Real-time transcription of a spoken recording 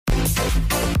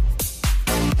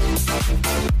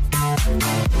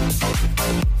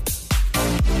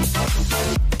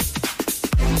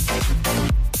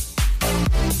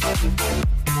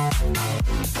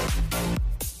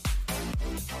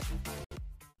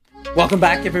Welcome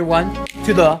back, everyone,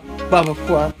 to the Bubble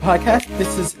Club podcast.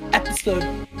 This is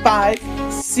episode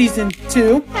 5, season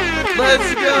 2.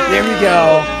 Let's go! There we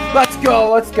go.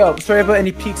 Let's go. Sorry about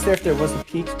any peaks there if there wasn't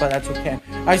peaks, but that's okay.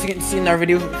 As you can see in our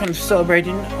video, we're kind of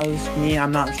celebrating. At least me,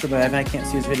 I'm not sure about Evan. I can't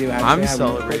see his video. Actually, I'm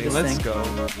celebrating. Let's go.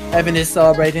 Evan is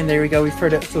celebrating. There we go. We've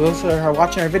heard it. So those that are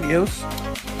watching our videos,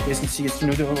 you guys can see us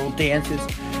doing little dances.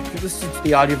 If you listen to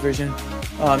the audio version,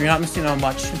 you're not missing out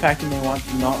much. In fact, you may want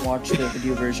to not watch the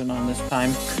video version on this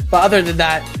time. But other than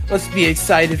that, let's be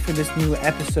excited for this new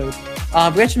episode.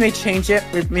 We actually may change it.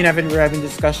 Me and Evan were having a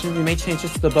discussion. We may change it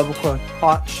to the Bubble Club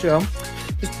Hot Show,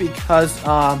 just because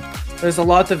there's a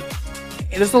lot of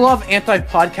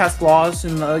anti-podcast laws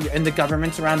in the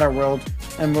governments around our world,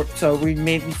 and so we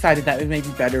decided that it may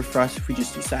be better for us if we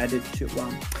just decided to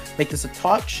make this a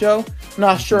talk show.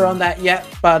 Not sure on that yet,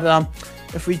 but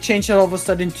if we change it all of a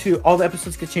sudden to all the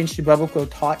episodes get changed to Bubble Club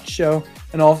Talk Show,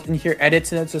 and all in here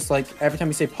edits, and it's just like every time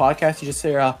you say podcast, you just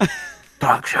say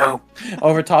talk show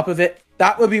over top of it.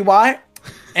 That would be why,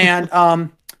 and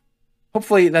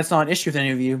hopefully that's not an issue with any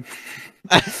of you.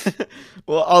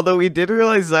 Well, although we did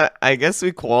realize that, I guess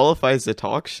we qualify as a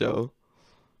talk show.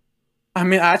 I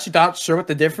mean, I'm actually not sure what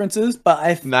the difference is,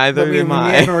 but Neither am I. When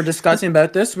me and Evan were discussing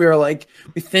about this, we were like,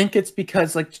 we think it's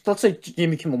because, like, let's say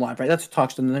Jimmy Kimmel Live, right? That's a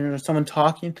talk show, and then there's someone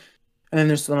talking, and then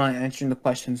there's someone answering the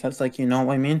questions. That's like, you know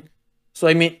what I mean? So,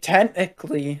 I mean,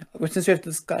 technically, since we have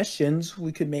discussions,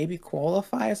 we could maybe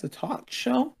qualify as a talk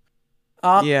show.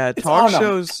 Yeah, talk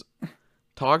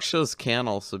shows can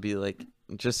also be, like,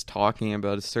 just talking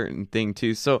about a certain thing,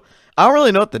 too. So, I don't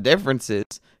really know what the difference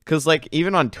is. Because, like,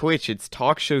 even on Twitch, it's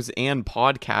talk shows and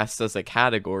podcasts as a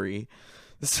category.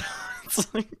 So,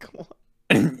 it's like, what?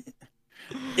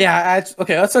 Yeah,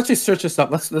 okay, let's actually search this up.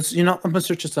 Let's I'm going to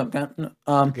search this up.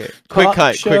 Okay, quick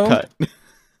cut.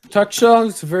 Talk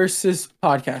shows versus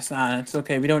podcasts. Nah, it's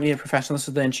okay. We don't need a professional. This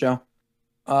is the intro.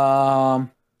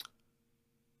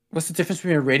 What's the difference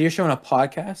between a radio show and a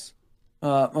podcast?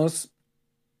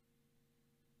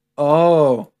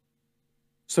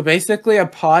 So basically a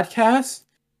podcast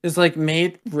is like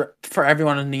made for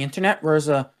everyone on the internet, whereas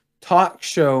a talk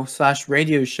show /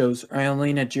 radio shows are only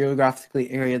in a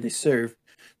geographically area they serve.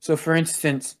 So for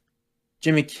instance,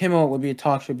 Jimmy Kimmel would be a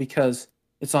talk show because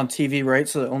it's on TV, right?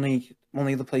 So only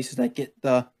the places that get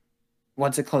the,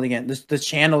 what's it called again? The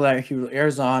channel that he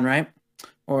airs on, right?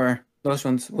 Or those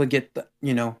ones will get the,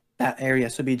 that area,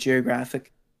 so it'd be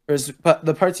geographic. But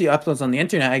the parts he uploads on the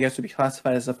internet, I guess, would be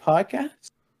classified as a podcast.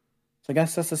 So I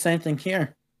guess that's the same thing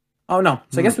here. Oh no!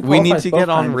 So I guess we need to get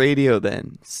on radio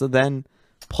then. So then,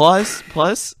 plus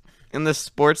in the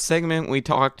sports segment, we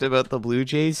talked about the Blue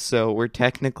Jays, so we're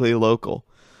technically local.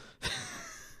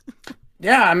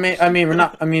 Yeah, I mean, we're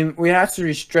not. I mean, we have to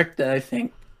restrict it, I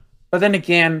think. But then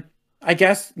again, I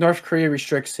guess North Korea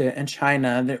restricts it, and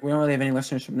China. We don't really have any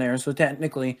listeners from there, so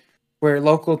technically, we're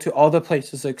local to all the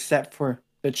places except for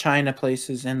the China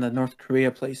places and the North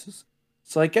Korea places.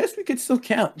 So I guess we could still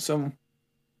count. So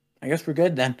I guess we're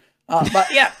good then. But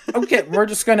yeah, okay, we're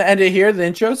just going to end it here, the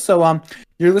intro. So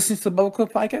you're listening to the Bubble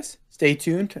Club podcast. Stay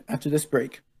tuned after this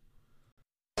break.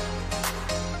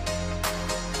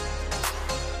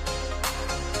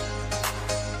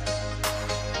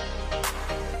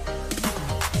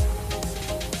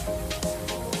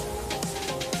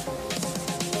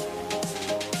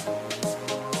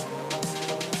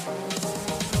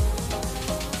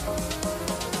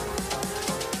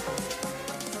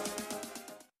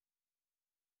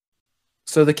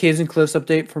 So the Caves and Cliffs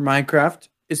update for Minecraft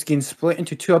is getting split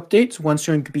into 2 updates. One's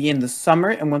going to be in the summer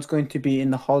and one's going to be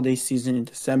in the holiday season in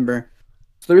December.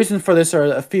 So the reason for this are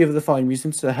a few of the following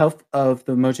reasons. The health of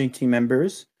the Mojang team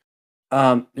members.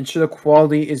 Ensure the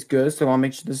quality is good, so I'll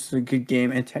make sure this is a good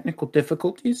game. And technical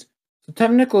difficulties. So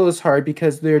technical is hard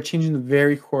because they're changing the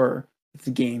very core of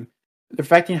the game. They're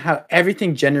affecting how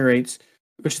everything generates,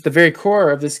 which is the very core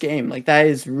of this game. Like, that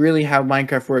is really how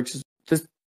Minecraft works.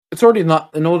 It's already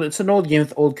not an old. It's an old game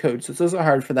with old code, so it's also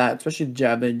hard for that, especially the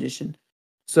Java edition.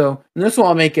 So, and this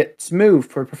will make it smooth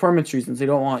for performance reasons. They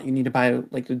don't want you need to buy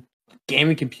like the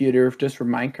gaming computer just for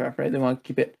Minecraft, right? They want to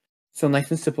keep it so nice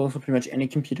and simple, so pretty much any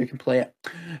computer can play it.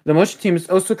 The Motion team is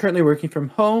also currently working from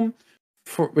home,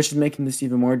 which is making this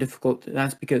even more difficult. And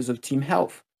that's because of team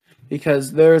health,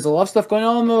 because there's a lot of stuff going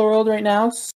on in the world right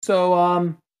now.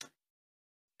 So,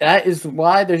 that is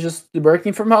why they're just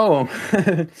working from home.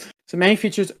 So many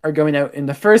features are going out in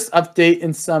the first update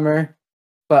in summer,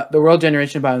 but the world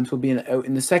generation biomes will be out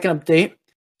in the second update.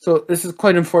 So this is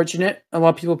quite unfortunate. A lot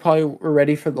of people probably were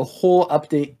ready for the whole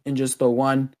update in just the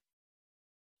one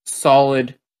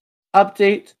solid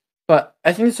update. But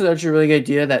I think this is actually a really good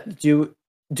idea that do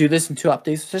this in 2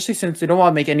 updates, especially since they don't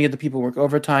want to make any of the people work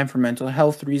overtime for mental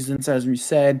health reasons, as we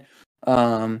said.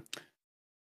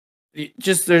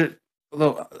 Just there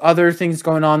other things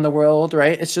going on in the world,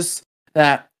 right? It's just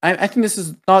that I think this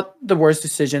is not the worst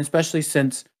decision, especially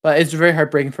since, but it's very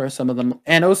heartbreaking for some of them.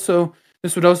 And also,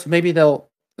 this would also maybe they'll,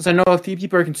 because I know a few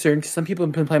people are concerned because some people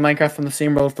have been playing Minecraft on the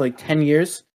same world for like 10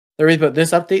 years. They're worried about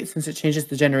this update since it changes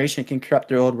the generation, it can corrupt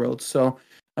their old world. So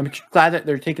I'm glad that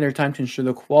they're taking their time to ensure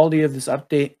the quality of this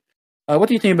update. What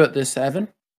do you think about this, Evan?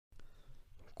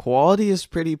 Quality is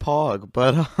pretty pog,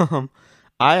 but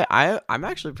I'm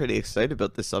actually pretty excited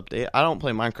about this update. I don't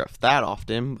play Minecraft that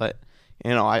often, but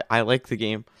you know, I like the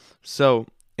game. So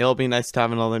it'll be nice to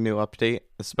have another new update,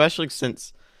 especially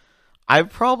since I've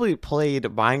probably played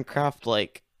Minecraft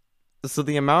like, so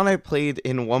the amount I played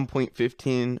in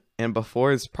 1.15 and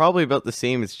before is probably about the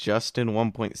same as just in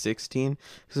 1.16,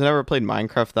 because I never played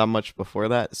Minecraft that much before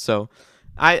that. So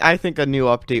I think a new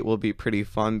update will be pretty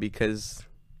fun because,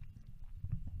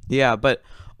 yeah, but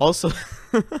also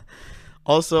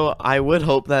also I would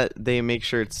hope that they make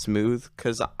sure it's smooth,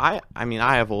 because I mean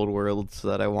I have old worlds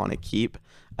that I want to keep.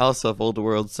 I also have old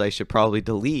worlds I should probably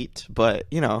delete, but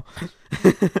you know,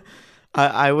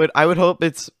 I would hope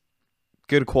it's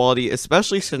good quality,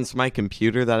 especially since my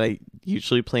computer that I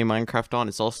usually play Minecraft on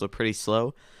is also pretty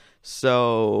slow.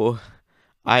 So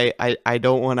I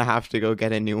don't want to have to go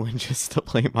get a new one just to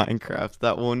play Minecraft.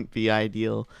 That wouldn't be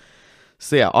ideal.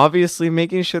 So yeah, obviously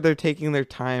making sure they're taking their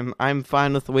time. I'm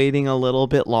fine with waiting a little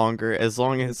bit longer as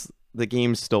long as the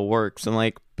game still works. And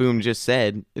like Boom just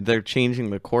said, they're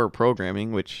changing the core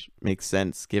programming, which makes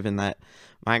sense given that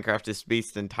Minecraft is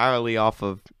based entirely off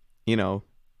of, you know,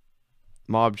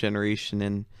 mob generation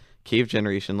and cave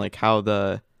generation, like how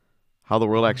the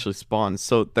world actually spawns.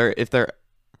 So they're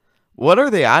what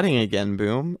are they adding again,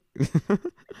 Boom?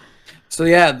 So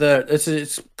yeah,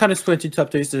 it's kind of split into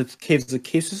updates. The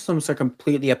cave systems are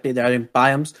completely updated. They're adding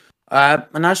biomes.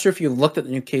 I'm not sure if you looked at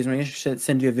the new caves. I should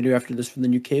send you a video after this for the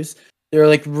new caves. They're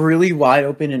like really wide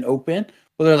open,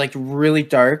 but they're like really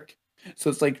dark. So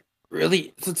it's like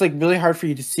really hard for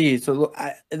you to see. So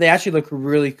they actually look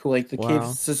really cool. Like the cave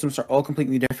systems are all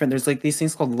completely different. There's like these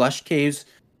things called lush caves,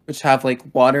 which have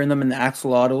like water in them, and the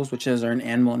axolotls, which is an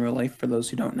animal in real life for those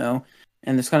who don't know.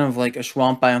 And it's kind of like a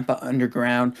swamp biome but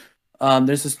underground.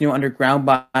 There's this new underground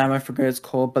biome, I forget what it's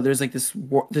called, but there's like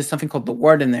there's something called the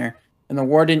Warden there. And the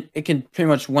Warden, it can pretty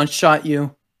much one-shot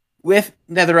you with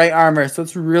netherite armor, so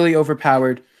it's really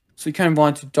overpowered. So you kind of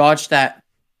want to dodge that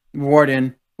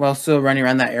Warden while still running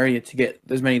around that area to get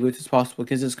as many loot as possible,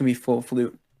 because it's going to be full of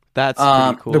loot. That's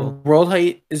pretty cool. The world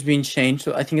height is being changed,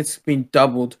 so I think it's being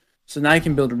doubled. So now you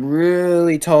can build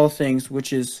really tall things,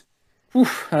 which is,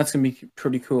 that's going to be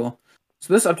pretty cool.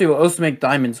 So this update will also make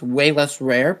diamonds way less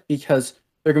rare, because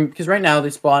right now they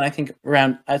spawn, I think,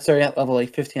 around, at level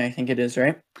like 15, I think it is,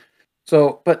 right?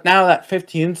 So, but now that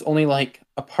 15 is only like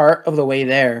a part of the way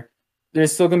there,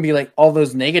 there's still going to be like all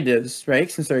those negatives, right?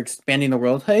 Since they're expanding the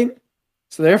world height.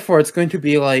 So therefore, it's going to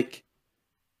be like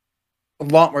a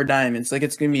lot more diamonds. Like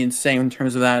it's going to be insane in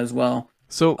terms of that as well.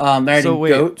 So, they're adding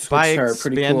goats, which are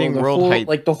pretty cool. World height,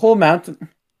 like the whole mountain.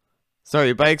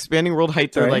 Sorry, by expanding world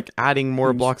height, they're like adding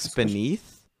more blocks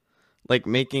beneath, like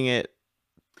making it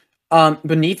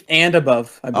beneath and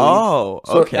above, I believe. Oh,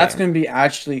 okay. So that's going to be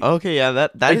actually okay. Yeah,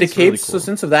 that like is the capes. Really cool. So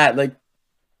since of that, like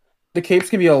the capes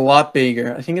can be a lot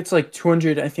bigger. I think it's like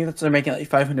 200. I think they're making like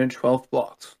 512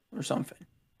 blocks or something.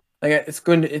 Like it's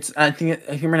going to. It's I think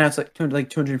right now it's like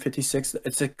 256.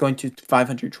 It's like going to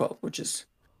 512, which is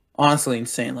honestly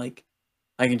insane. Like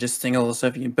I can just think all the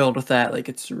stuff you can build with that. Like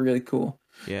it's really cool.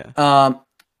 Yeah.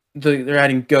 They're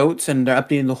adding goats and they're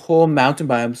updating the whole mountain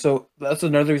biome. So that's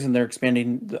another reason they're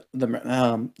expanding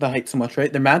the height so much,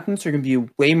 right? The mountains are going to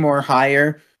be way more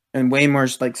higher and way more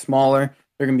like smaller.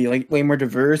 They're going to be like way more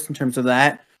diverse in terms of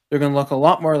that. They're going to look a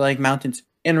lot more like mountains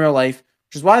in real life,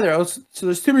 which is why they're also, so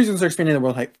there's 2 reasons they're expanding the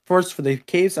world height. First, for the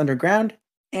caves underground,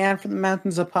 and for the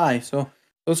mountains up high. So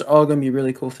those are all going to be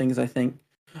really cool things, I think.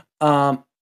 What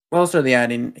else are they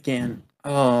adding again?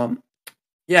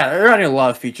 Yeah, they're adding a lot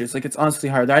of features. Like it's honestly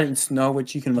hard. They're adding snow,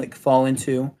 which you can like fall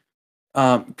into.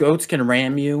 Goats can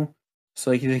ram you,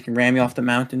 so like they can ram you off the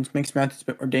mountains. Makes mountains a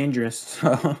bit more dangerous.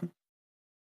 So.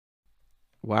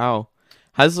 Wow.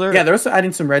 Has there? Yeah, they're also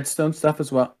adding some redstone stuff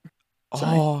as well.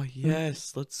 Sorry. Oh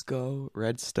yes, let's go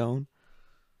redstone.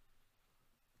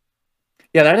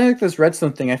 Yeah, they're adding like this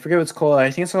redstone thing. I forget what it's called.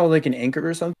 I think it's called like an anchor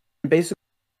or something. Basically,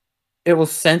 it will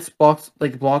sense blocks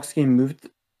getting moved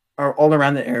or all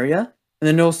around the area, and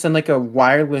then it'll send like a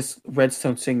wireless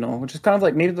redstone signal, which is kind of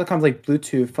like maybe the kind of like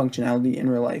Bluetooth functionality in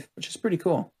real life, which is pretty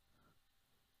cool.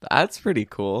 That's pretty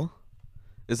cool.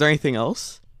 Is there anything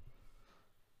else?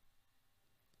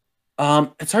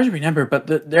 It's hard to remember, but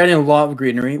they're adding a lot of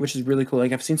greenery, which is really cool.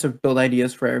 Like I've seen some build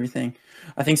ideas for everything.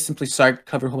 I think Simply Start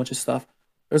covered a whole bunch of stuff.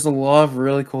 There's a lot of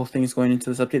really cool things going into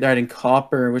this update. They're adding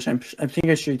copper, which I think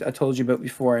I told you about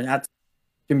before, and that's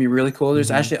gonna be really cool.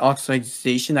 There's actually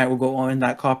oxidization that will go on in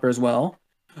that copper as well.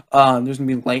 There's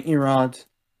gonna be lightning rods.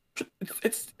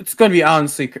 It's gonna be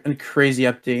honestly a crazy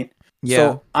update. Yeah.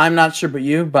 So I'm not sure about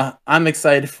you, but I'm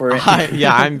excited for it.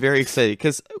 Yeah, I'm very excited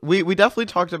because we definitely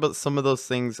talked about some of those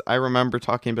things. I remember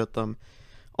talking about them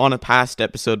on a past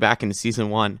episode back in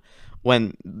season 1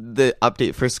 when the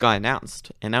update first got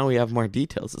announced, and now we have more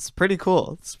details. It's pretty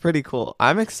cool. It's pretty cool.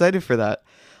 I'm excited for that.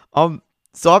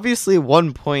 So obviously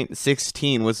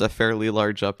 1.16 was a fairly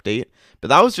large update, but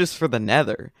that was just for the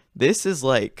Nether. This is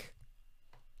like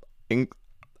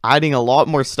adding a lot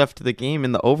more stuff to the game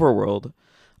in the overworld.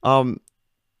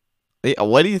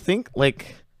 What do you think?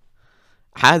 Like,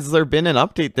 has there been an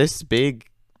update this big?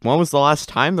 When was the last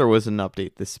time there was an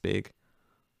update this big?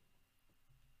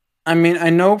 I mean,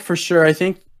 I know for sure. I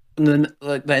think the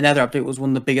Nether update was one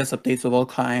of the biggest updates of all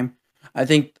time. I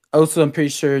think also I'm pretty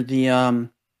sure the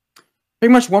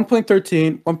pretty much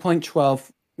 1.13,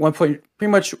 1.12,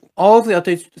 pretty much all of the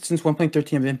updates since 1.13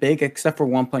 have been big except for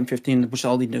 1.15, which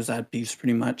all the news had beefs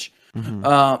pretty much.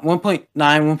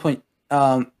 1.9,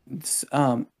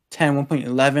 10,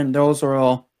 1.11, those are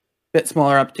all a bit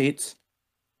smaller updates.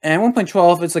 And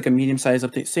 1.12 is like a medium-sized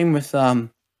update. Same with I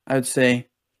would say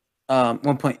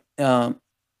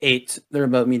 1.8, they're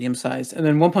about medium-sized. And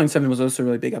then 1.7 was also a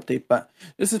really big update, but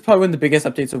this is probably one of the biggest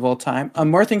updates of all time.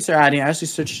 More things they're adding. I actually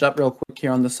searched up real quick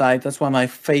here on the side. That's why my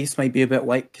face might be a bit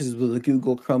white because the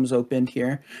Google Chrome's opened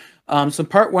here. So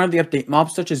part 1 of the update,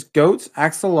 mobs such as goats,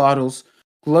 axolotls,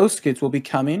 glow skids will be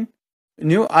coming.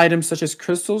 New items such as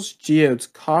crystals, geodes,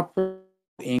 copper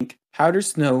ink, powder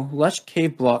snow, lush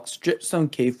cave blocks,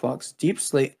 dripstone cave blocks, deep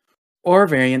slate, ore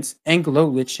variants, and glow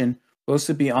lichen will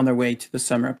also be on their way to the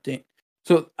summer update.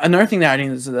 So another thing they're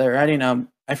adding is they're adding I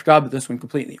forgot about this one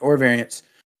completely, ore variants.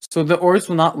 So the ores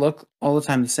will not look all the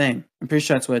time the same. I'm pretty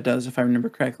sure that's what it does if I remember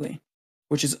correctly,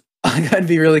 which is gonna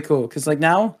be really cool because like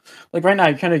now, like right now,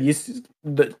 you're kind of used to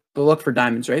the look for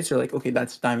diamonds, right? So you're like, okay,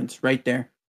 that's diamonds right there.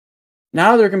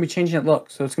 Now they're going to be changing that look,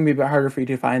 so it's going to be a bit harder for you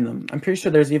to find them. I'm pretty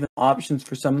sure there's even options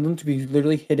for some of them to be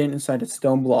literally hidden inside a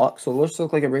stone block, so it'll just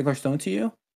look like a regular stone to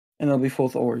you, and they'll be full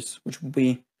of ores,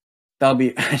 that'll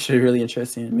be actually really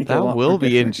interesting. That will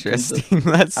be interesting.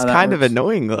 That's kind of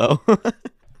annoying though. But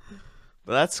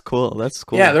that's cool. That's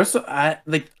cool. Yeah, there's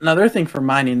like another thing for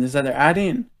mining is that they're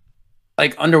adding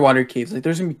like underwater caves. Like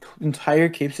there's going to be entire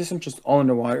cave system just all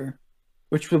underwater,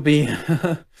 which will be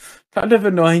kind of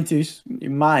annoying to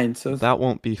mine. So that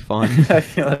won't be fun. I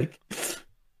feel like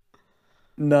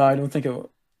no, I don't think it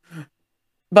will.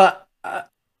 But I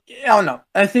don't know.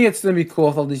 I think it's going to be cool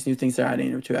with all these new things they're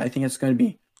adding to it. I think it's going to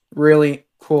be really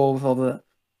cool with all the.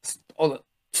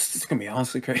 It's going to be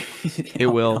honestly crazy. It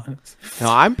will. No,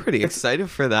 I'm pretty excited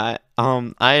for that.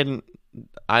 I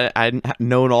hadn't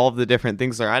known all of the different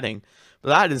things they're adding, but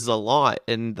that is a lot,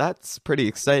 and that's pretty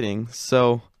exciting.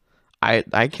 So.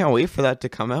 I can't wait for that to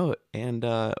come out, and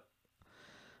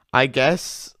I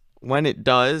guess when it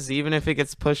does, even if it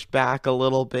gets pushed back a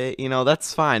little bit,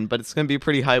 that's fine, but it's going to be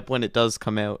pretty hype when it does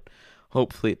come out.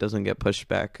 Hopefully it doesn't get pushed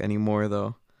back anymore,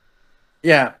 though.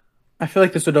 Yeah, I feel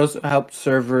like this would also help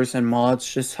servers and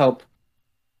mods just help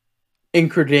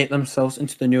incorporate themselves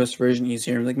into the newest version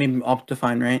easier, like maybe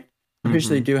Optifine, right? I'm pretty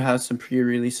sure they do have some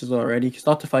pre-releases already, because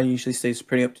Optifine usually stays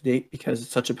pretty up-to-date because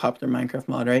it's such a popular Minecraft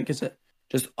mod, right? Because it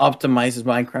just optimizes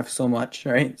Minecraft so much,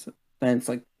 right? So, and it's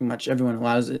like pretty much everyone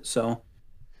allows it. So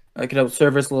I could help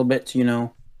servers a little bit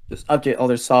to, just update all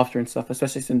their software and stuff,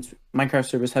 especially since Minecraft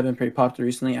servers have been pretty popular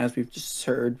recently, as we've just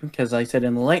heard, because I said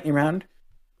in the lightning round,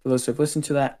 for those who have listened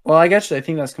to that. Well, I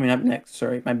think that's coming up next.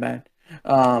 Sorry, my bad.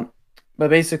 But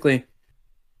basically,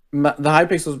 the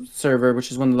Hypixel server,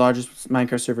 which is one of the largest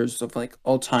Minecraft servers of like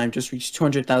all time, just reached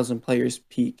 200,000 players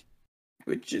peak,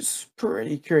 which is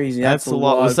pretty crazy. That's a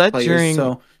lot. Was that during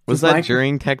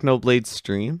Technoblade's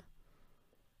stream?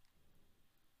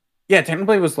 Yeah,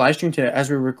 Technoblade was live streamed today as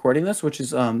we were recording this, which is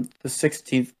the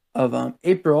 16th of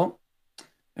April,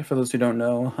 for those who don't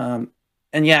know.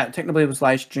 And yeah, Technoblade was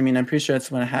live streaming. I'm pretty sure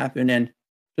that's when it happened. And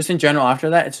just in general, after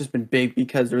that, it's just been big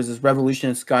because there was this revolution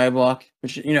in Skyblock,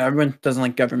 which, everyone doesn't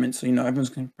like government, so, everyone's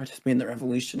going to participate in the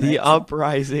revolution. The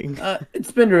uprising.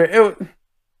 It's been...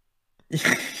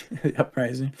 the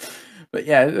uprising. But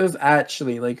yeah, it was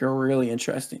actually like really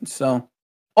interesting. So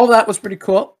all that was pretty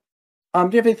cool. Do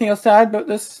you have anything else to add about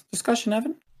this discussion,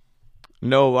 Evan?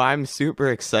 No, I'm super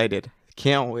excited.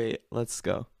 Can't wait. Let's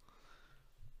go.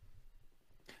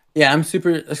 Yeah, I'm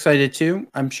super excited too.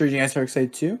 I'm sure you guys are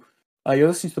excited too. You're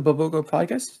listening to the Bobogo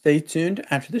podcast. Stay tuned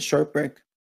after this short break.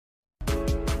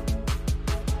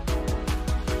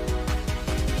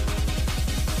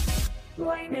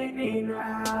 Lightning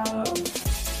round.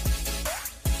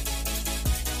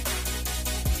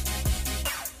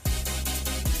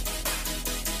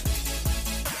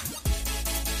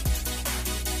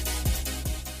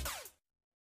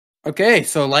 Okay,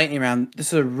 so lightning round.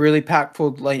 This is a really packed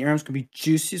full lightning round. It's gonna be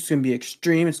juicy. It's gonna be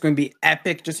extreme. It's gonna be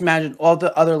epic. Just imagine all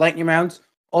the other lightning rounds,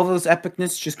 all those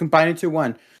epicness, just combined into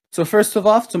one. So first of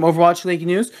all, some Overwatch League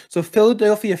news. So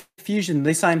Philadelphia Fusion,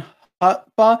 they signed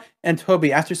Hotba and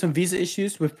Toby after some visa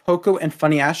issues with Poco and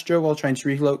Funny Astro while trying to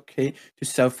relocate to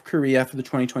South Korea for the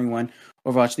 2021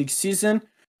 Overwatch League season.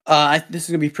 This is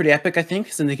gonna be pretty epic, I think,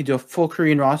 because then they can do a full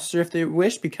Korean roster if they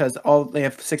wish, because they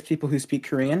have 6 people who speak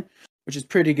Korean, which is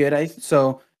pretty good.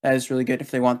 So that is really good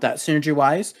if they want that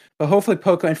synergy-wise. But hopefully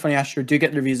Poco and Funny Astro do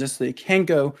get their visas so they can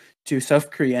go to South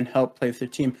Korea and help play with their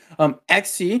team.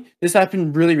 XC, this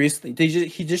happened really recently.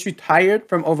 He just retired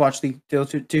from Overwatch League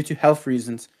due to health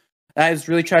reasons. That is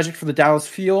really tragic for the Dallas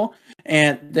Fuel,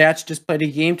 and they actually just played a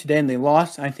game today and they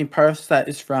lost. I think part of that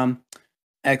is from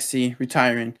XC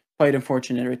retiring. Quite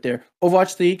unfortunate right there.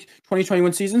 Overwatch League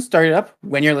 2021 season started up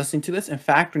when you're listening to this. In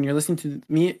fact, when you're listening to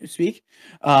me speak,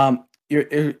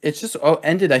 it's just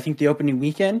ended, I think, the opening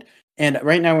weekend. And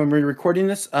right now, when we're recording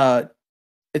this,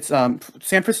 it's San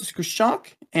Francisco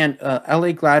Shock and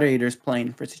LA Gladiators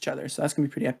playing versus each other. So that's going to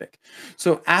be pretty epic.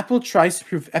 So Apple tries to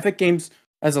prove Epic Games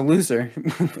as a loser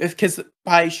because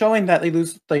by showing that they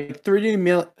lose like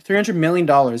 $300 million,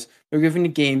 they're giving to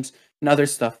games and other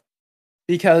stuff.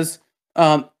 Because,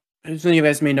 as many of you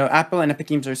guys may know, Apple and Epic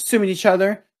Games are suing each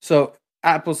other. So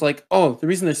Apple's like, oh, the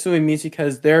reason they're suing me is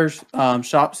because their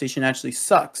shop station actually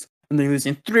sucks. And they're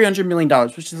losing $300 million,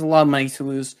 which is a lot of money to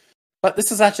lose. But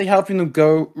this is actually helping them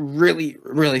go really,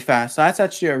 really fast. So that's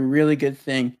actually a really good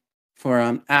thing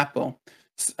for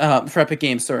for Epic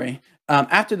Games, sorry.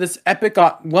 After this, Epic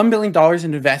got $1 billion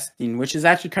in investing, which is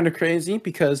actually kind of crazy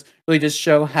because really just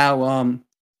show how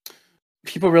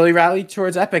people really rallied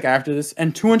towards Epic after this.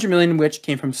 And $200 million, which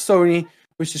came from Sony,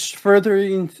 which is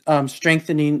furthering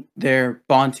strengthening their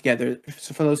bond together.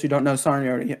 So for those who don't know, Sony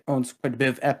already owns quite a bit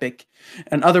of Epic,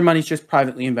 and other money's just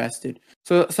privately invested.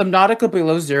 So Subnautica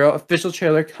Below Zero official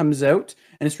trailer comes out,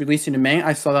 and it's releasing in May.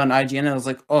 I saw that on IGN, and I was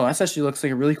like, oh, that actually looks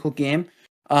like a really cool game.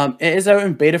 It is out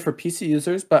in beta for PC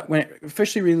users, but when it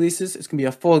officially releases, it's going to be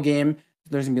a full game.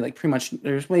 There's going to be like pretty much,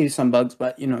 there's maybe some bugs,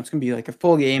 but it's going to be like a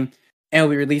full game, and it'll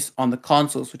be released on the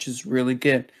consoles, which is really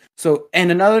good. So,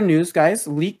 and another news, guys,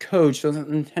 leaked code shows that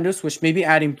Nintendo Switch may be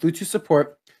adding Bluetooth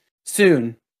support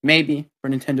soon, maybe, for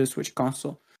Nintendo Switch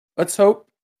console. Let's hope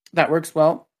that works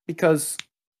well, because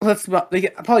they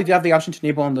probably do have the option to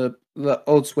enable on the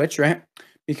old Switch, right?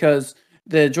 Because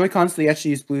the Joy-Cons, they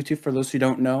actually use Bluetooth, for those who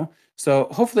don't know. So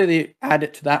hopefully they add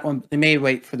it to that one. They may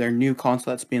wait for their new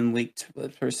console that's being leaked,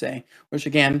 per se, which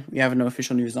again, we have no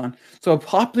official news on. So a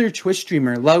popular Twitch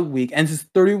streamer, Loudweek, ends his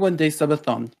 31-day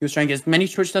subathon. He was trying to get as many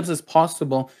Twitch subs as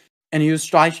possible, and he was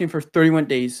striving for 31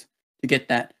 days to get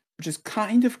that, which is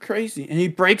kind of crazy. And he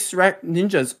breaks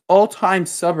Ninja's all-time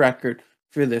sub record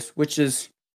for this, which is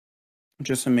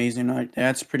just amazing.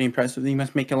 That's pretty impressive. He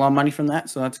must make a lot of money from that,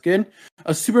 so that's good.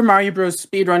 Super Mario Bros.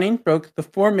 Speedrunning broke the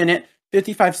 4-minute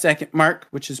 55-second mark,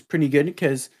 which is pretty good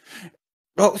because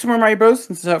Super Mario Bros.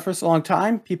 Since it's out for so long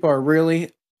time, people are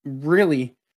really,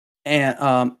 really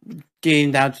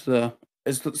getting down to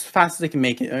as fast as they can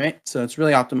make it. All right, so it's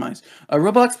really optimized. A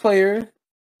Roblox player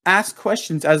asked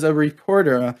questions as a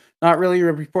reporter, not really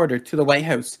a reporter, to the White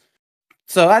House.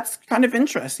 So that's kind of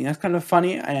interesting. That's kind of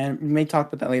funny, and we may talk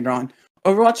about that later on.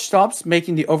 Overwatch stops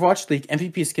making the Overwatch League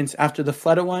MVP skins after the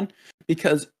Fleta one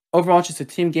because Overwatch is a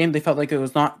team game. They felt like it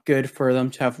was not good for them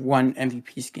to have one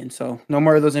MVP skin. So no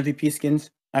more of those MVP skins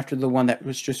after the one that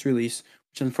was just released,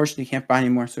 which unfortunately you can't buy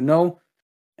anymore. So no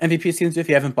MVP skins if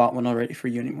you haven't bought one already for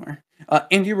you anymore.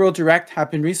 Indie World Direct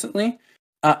happened recently.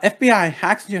 FBI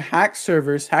hacks into hack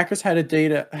servers. Hackers had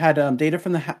data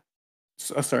from the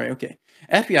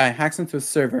FBI hacks into a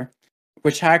server,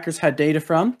 which hackers had data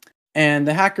from, and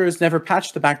the hackers never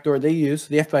patched the backdoor they used.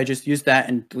 So the FBI just used that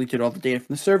and deleted all the data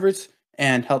from the servers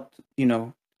and helped,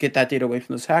 get that data away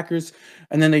from those hackers.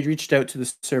 And then they reached out to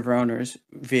the server owners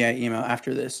via email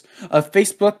after this.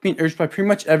 Facebook being urged by pretty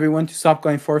much everyone to stop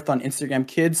going forth on Instagram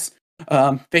Kids.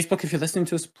 Facebook, if you're listening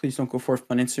to us, please don't go forth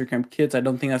on Instagram, kids. I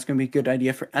don't think that's going to be a good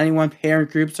idea for anyone.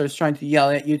 Parent groups are trying to yell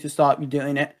at you to stop you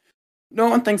doing it. No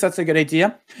one thinks that's a good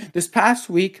idea. This past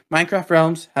week, Minecraft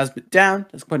Realms has been down.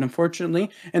 That's quite unfortunately.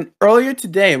 And earlier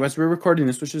today, as we're recording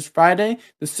this, which is Friday,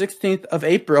 the 16th of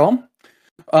April,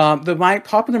 the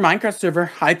popular Minecraft server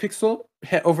Hypixel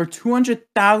hit over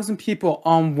 200,000 people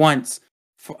on once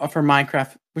for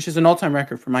Minecraft, which is an all-time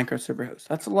record for Minecraft server hosts.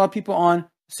 That's a lot of people on a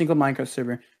single Minecraft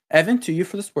server. Evan, to you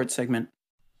for the sports segment.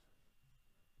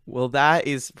 Well, that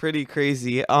is pretty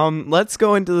crazy. Let's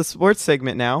go into the sports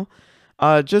segment now.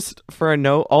 Just for a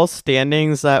note, all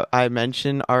standings that I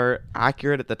mentioned are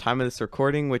accurate at the time of this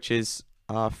recording, which is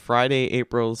Friday,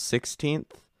 April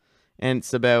 16th, and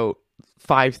it's about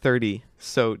 5:30.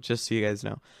 So just so you guys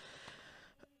know.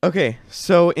 Okay,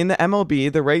 so in the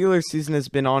MLB, the regular season has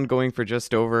been ongoing for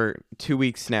just over 2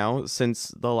 weeks now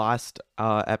since the last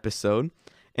episode.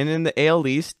 And in the AL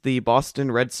East, the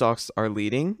Boston Red Sox are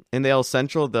leading. In the AL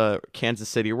Central, the Kansas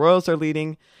City Royals are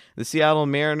leading. The Seattle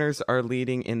Mariners are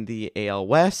leading in the AL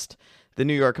West. The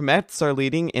New York Mets are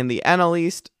leading in the NL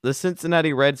East. The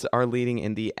Cincinnati Reds are leading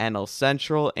in the NL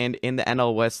Central. And in the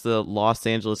NL West, the Los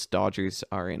Angeles Dodgers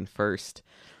are in first.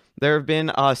 There have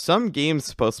been some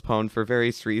games postponed for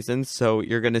various reasons, so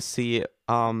you're going to see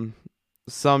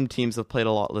some teams have played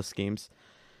a lot less games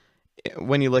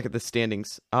when you look at the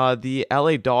standings. The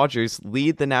LA Dodgers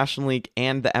lead the National League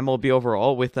and the MLB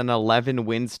overall with an 11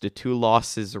 wins to 2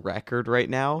 losses record right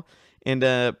now and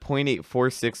a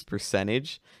 .846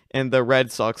 percentage. And the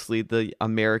Red Sox lead the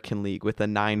American League with a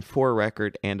 9-4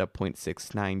 record and a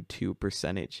 .692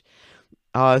 percentage.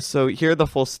 So here are the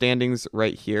full standings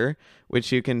right here,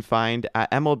 which you can find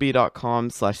at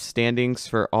MLB.com/standings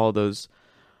for all those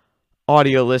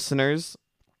audio listeners.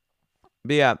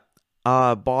 But yeah,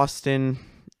 Boston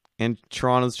and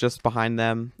Toronto's just behind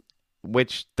them,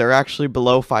 which they're actually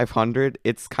below 500.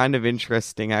 It's kind of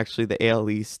interesting, actually, the AL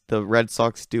East. The Red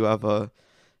Sox do have a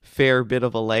fair bit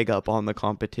of a leg up on the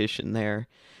competition there.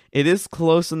 It is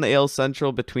close in the AL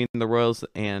Central between the Royals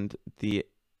and the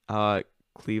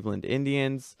Cleveland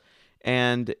Indians,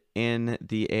 and in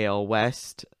the AL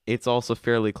West, it's also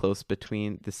fairly close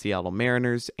between the Seattle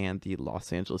Mariners and the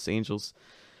Los Angeles Angels.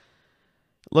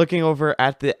 Looking over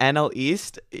at the NL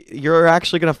East, you're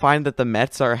actually going to find that the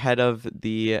Mets are ahead of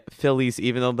the Phillies,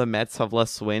 even though the Mets have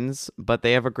less wins, but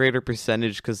they have a greater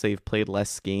percentage because they've played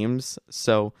less games.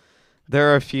 So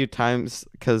there are a few times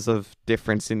because of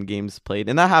difference in games played,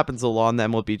 and that happens a lot in the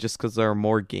MLB just because there are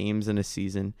more games in a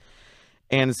season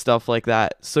and stuff like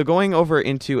that. So going over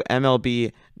into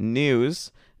MLB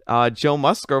news, Joe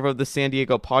Musgrove of the San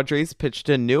Diego Padres pitched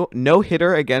a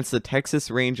no-hitter against the Texas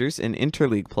Rangers in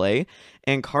interleague play,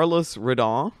 and Carlos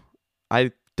Rodon,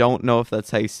 I don't know if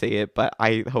that's how you say it, but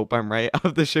I hope I'm right,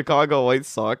 of the Chicago White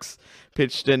Sox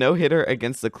pitched a no-hitter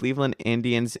against the Cleveland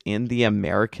Indians in the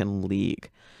American League.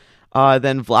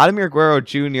 Then Vladimir Guerrero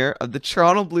Jr. of the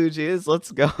Toronto Blue Jays,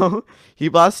 let's go. He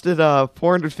blasted a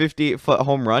 458-foot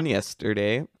home run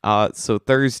yesterday, so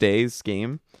Thursday's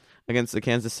game against the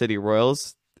Kansas City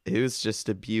Royals. It was just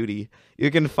a beauty. You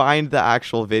can find the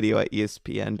actual video at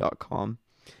ESPN.com.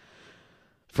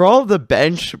 For all of the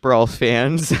bench brawl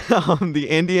fans, the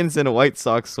Indians and White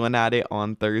Sox went at it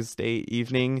on Thursday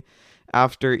evening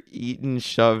after Eaton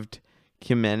shoved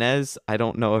Jimenez. I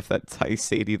don't know if that's how you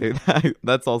say it either.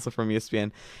 That's also from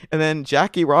ESPN. And then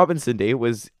Jackie Robinson Day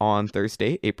was on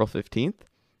Thursday, April 15th.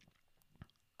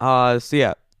 So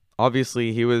yeah,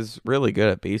 obviously he was really good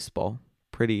at baseball.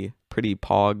 Pretty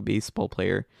pog baseball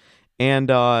player. And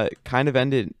kind of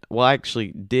ended, well,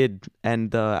 actually did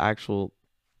end the actual,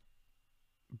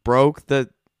 broke the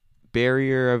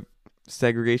barrier of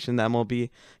segregation in the MLB. I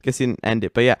guess he didn't end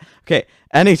it, but yeah. Okay,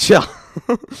 NHL.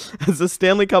 As the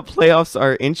Stanley Cup playoffs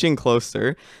are inching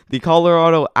closer, the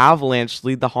Colorado Avalanche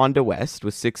lead the Honda West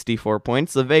with 64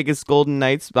 points. The Vegas Golden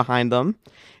Knights behind them.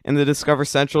 In the Discover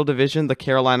Central Division, the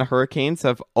Carolina Hurricanes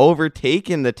have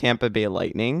overtaken the Tampa Bay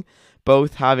Lightning,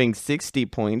 both having 60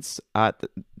 points at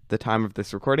the time of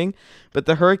this recording, but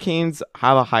the Hurricanes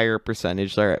have a higher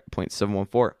percentage. They're at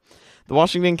 .714. The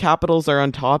Washington Capitals are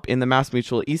on top in the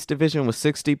MassMutual East Division with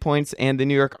 60 points, and the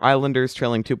New York Islanders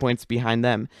trailing 2 points behind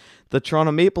them. The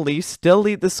Toronto Maple Leafs still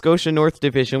lead the Scotia North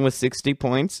Division with 60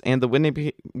 points, and the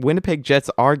Winnipeg Jets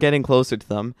are getting closer to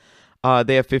them.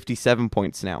 They have 57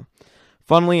 points now.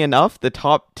 Funnily enough, the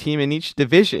top team in each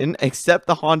division, except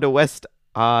the Honda West,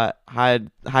 has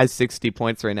 60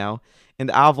 points right now, and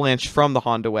the Avalanche from the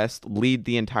Honda West lead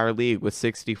the entire league with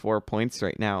 64 points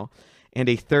right now, and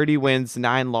a 30 wins,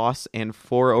 9 loss, and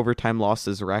 4 overtime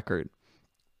losses record.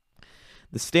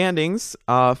 The standings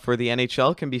for the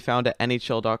NHL can be found at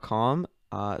NHL.com.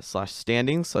 slash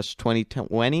standings slash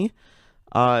 2020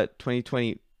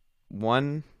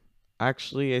 2021.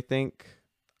 Actually, I think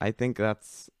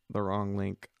that's the wrong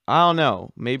link. I don't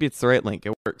know. Maybe it's the right link.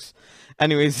 It works.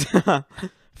 Anyways,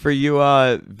 for you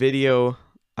video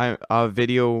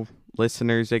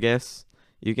listeners, I guess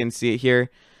you can see it here.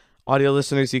 Audio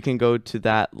listeners, you can go to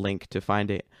that link to find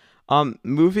it.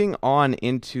 Moving on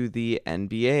into the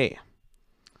NBA.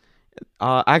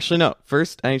 Actually, no.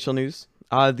 First, NHL news.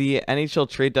 The NHL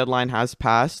trade deadline has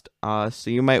passed. So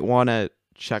you might want to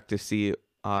check to see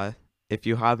if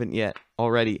you haven't yet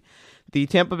already. The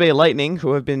Tampa Bay Lightning,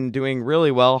 who have been doing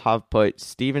really well, have put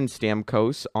Steven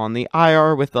Stamkos on the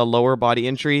IR with a lower body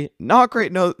injury. Not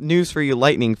great news for you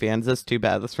Lightning fans. That's too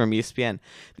bad. That's from ESPN.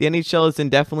 The NHL has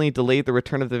indefinitely delayed the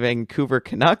return of the Vancouver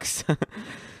Canucks.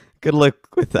 Good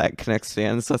luck with that, Canucks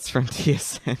fans. That's from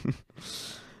TSN.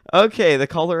 Okay, the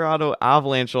Colorado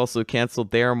Avalanche also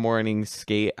canceled their morning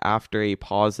skate after a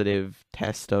positive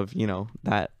test of,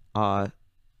 that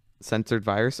censored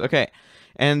virus. Okay.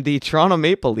 And the Toronto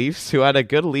Maple Leafs, who had a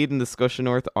good lead in the Scotia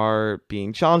North, are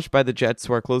being challenged by the Jets,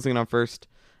 who are closing on first,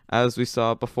 as we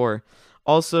saw before.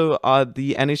 Also,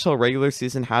 the NHL regular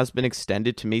season has been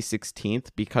extended to May 16th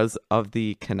because of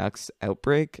the Canucks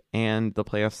outbreak, and the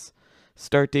playoffs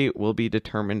start date will be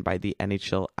determined by the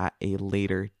NHL at a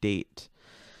later date.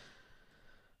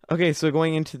 Okay, so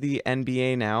going into the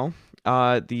NBA now.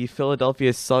 The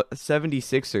Philadelphia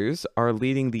 76ers are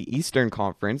leading the Eastern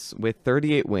Conference with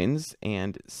 38 wins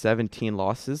and 17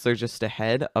 losses. They're just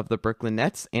ahead of the Brooklyn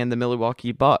Nets and the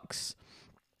Milwaukee Bucks.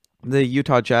 The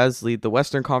Utah Jazz lead the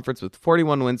Western Conference with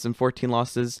 41 wins and 14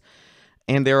 losses,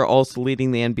 and they're also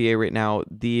leading the NBA right now.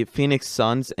 The Phoenix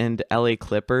Suns and LA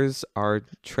Clippers are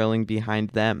trailing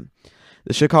behind them.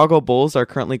 The Chicago Bulls are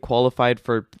currently qualified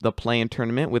for the play-in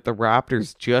tournament, with the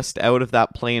Raptors just out of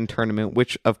that play-in tournament,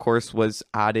 which, of course, was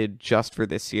added just for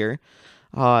this year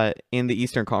in the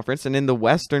Eastern Conference. And in the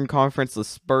Western Conference, the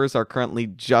Spurs are currently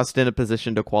just in a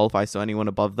position to qualify, so anyone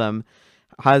above them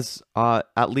has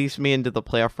at least made into the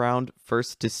playoff round.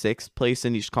 First to sixth place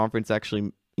in each conference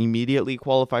actually immediately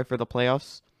qualify for the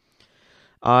playoffs.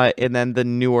 And then the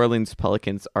New Orleans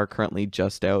Pelicans are currently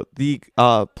just out. The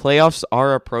playoffs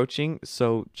are approaching,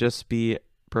 so just be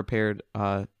prepared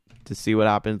to see what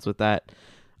happens with that.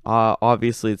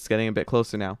 Obviously, it's getting a bit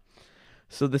closer now.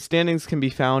 So the standings can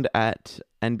be found at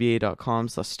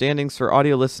nba.com/standings for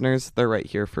audio listeners. They're right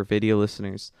here for video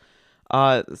listeners.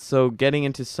 So getting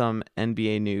into some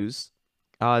NBA news,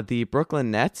 the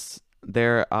Brooklyn Nets,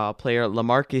 their player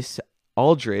LaMarcus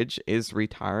Aldridge is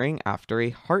retiring after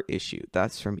a heart issue.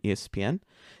 That's from ESPN.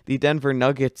 The Denver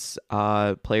Nuggets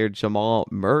player Jamal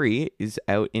Murray is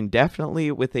out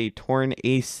indefinitely with a torn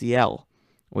ACL,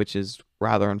 which is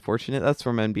rather unfortunate. That's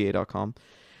from NBA.com.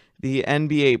 The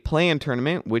NBA play-in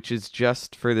tournament, which is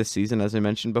just for this season, as I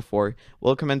mentioned before,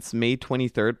 will commence May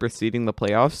 23rd, preceding the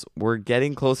playoffs. We're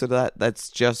getting closer to that. That's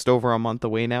just over a month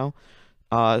away now.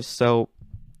 So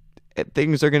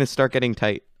things are going to start getting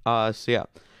tight. So yeah.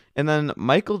 And then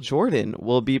Michael Jordan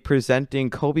will be presenting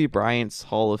Kobe Bryant's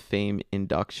Hall of Fame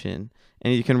induction.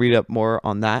 And you can read up more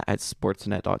on that at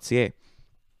sportsnet.ca.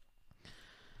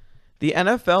 The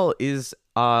NFL is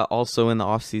also in the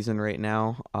offseason right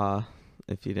now,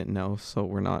 if you didn't know, so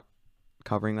we're not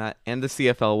covering that. And the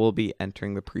CFL will be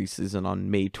entering the preseason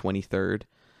on May 23rd.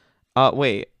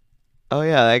 Wait. Oh,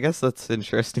 yeah, I guess that's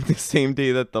interesting. The same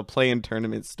day that the play-in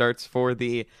tournament starts for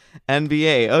the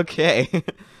NBA. Okay.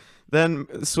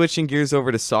 Then switching gears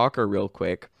over to soccer real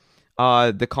quick.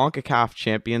 The CONCACAF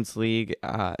Champions League,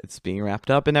 it's being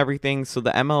wrapped up and everything. So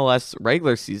the MLS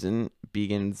regular season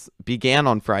began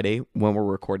on Friday when we're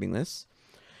recording this.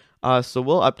 So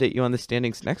we'll update you on the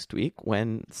standings next week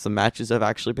when some matches have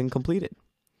actually been completed.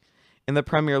 In the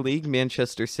Premier League,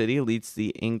 Manchester City leads the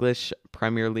English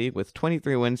Premier League with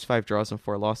 23 wins, 5 draws, and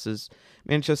 4 losses.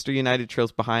 Manchester United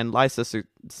trails behind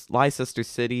Leicester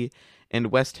City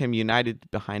and West Ham United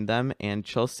behind them, and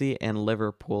Chelsea and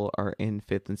Liverpool are in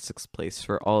 5th and 6th place.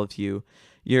 For all of you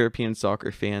European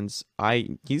soccer fans,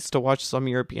 I used to watch some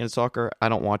European soccer. I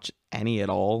don't watch any at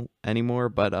all anymore,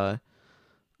 but I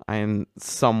am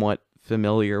somewhat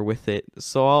familiar with it,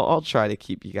 so I'll try to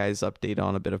keep you guys updated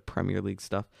on a bit of Premier League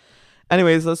stuff.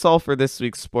 Anyways, that's all for this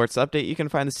week's sports update. You can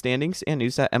find the standings and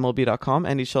news at MLB.com,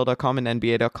 NHL.com, and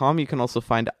NBA.com. You can also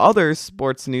find other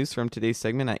sports news from today's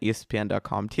segment at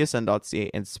ESPN.com,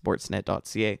 TSN.ca, and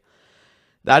Sportsnet.ca.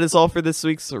 That is all for this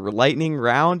week's Lightning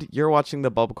Round. You're watching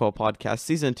the Bubble Call Podcast,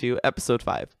 Season 2, Episode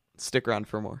 5. Stick around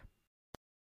for more.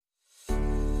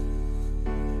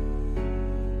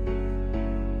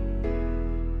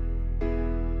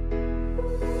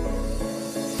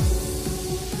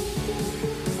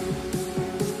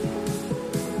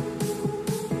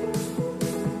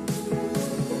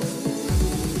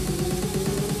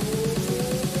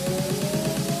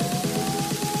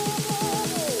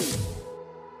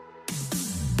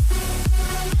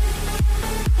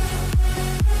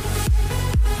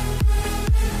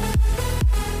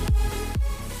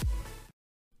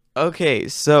 Okay,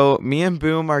 so me and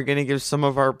Boom are gonna give some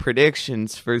of our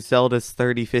predictions for Zelda's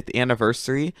 35th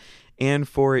anniversary and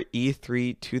for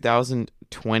E3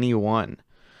 2021.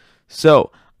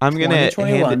 So I'm gonna hand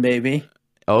 2021, it. baby.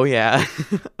 Oh yeah,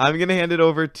 I'm gonna hand it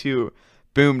over to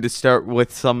Boom to start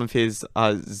with some of his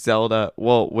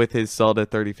with his Zelda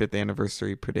 35th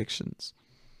anniversary predictions.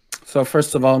 So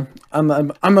first of all, I'm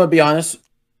gonna be honest.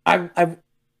 I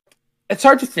it's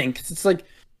hard to think. 'Cause it's like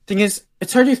thing is,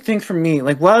 it's hard to think for me.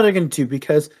 Like, what are they gonna do?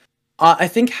 Because I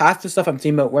think half the stuff I'm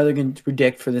thinking about what they're going to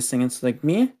predict for this thing. It's like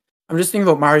me. I'm just thinking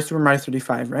about Super Mario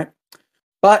 35, right?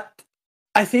 But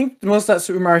I think most of that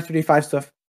Super Mario 35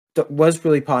 stuff that was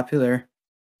really popular.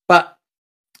 But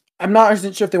I'm not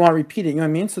 100% sure if they want to repeat it. You know what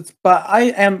I mean? But I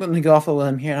am going to go off a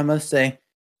limb here. And I'm going to say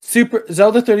Super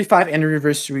Zelda 35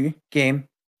 anniversary game,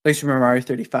 like Super Mario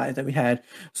 35 that we had.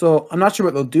 So I'm not sure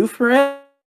what they'll do for it.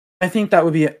 I think that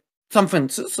would be something.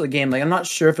 It's a game. Like I'm not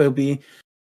sure if it'll be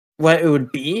what it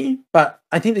would be, but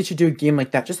I think they should do a game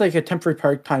like that, just like a temporary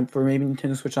part time for maybe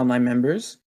Nintendo Switch Online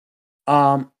members.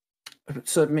 Um,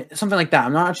 so something like that.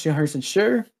 I'm not actually 100%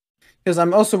 sure because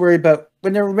I'm also worried about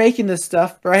when they're making this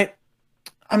stuff, right?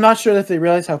 I'm not sure if they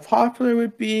realize how popular it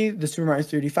would be the Super Mario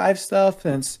 35 stuff,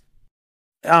 and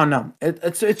I don't know.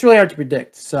 It's really hard to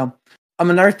predict. So,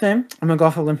 another thing, I'm gonna go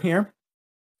off a limb here.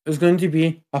 There's going to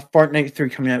be a Fortnite 3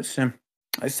 coming out soon.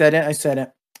 I said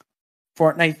it.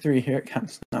 Fortnite 3, here it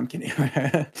comes. No, I'm kidding.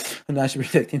 I'm not actually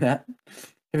predicting that.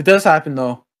 If it does happen,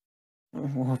 though,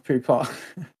 we'll pre-Paul.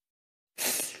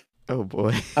 Oh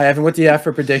boy. Evan, what do you have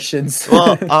for predictions?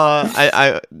 Well,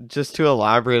 I just to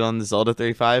elaborate on the Zelda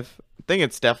 35, I think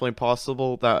it's definitely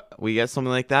possible that we get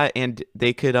something like that, and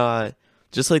they could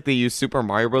just like they use Super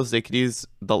Mario Bros, they could use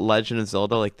the Legend of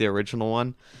Zelda, like the original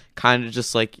one, kind of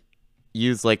just like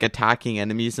use like attacking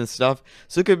enemies and stuff.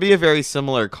 So it could be a very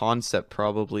similar concept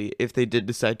probably if they did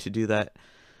decide to do that.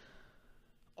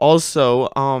 Also,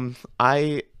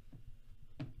 I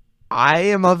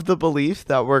am of the belief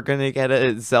that we're gonna get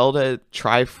a Zelda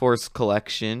Triforce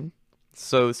collection.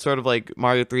 So sort of like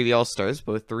Mario 3D All Stars,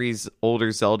 but with three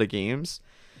older Zelda games.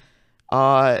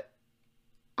 I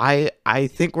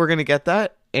think we're gonna get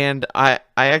that, and I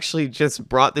actually just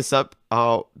brought this up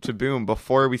to Boom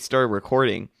before we started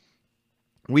recording.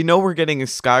 We know we're getting a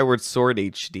Skyward Sword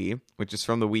HD, which is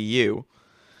from the Wii U.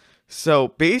 So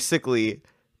basically,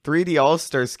 3D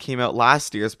All-Stars came out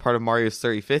last year as part of Mario's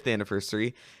 35th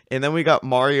anniversary, and then we got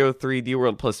Mario 3D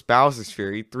World plus Bowser's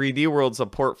Fury. 3D World's a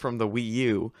port from the Wii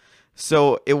U.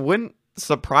 So it wouldn't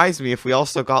surprise me if we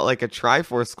also got like a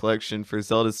Triforce collection for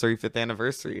Zelda's 35th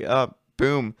anniversary.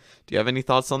 Boom. Do you have any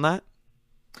thoughts on that?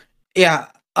 Yeah,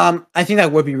 I think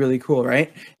that would be really cool,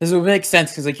 right? This would make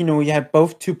sense because, like, we have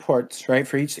both two ports, right,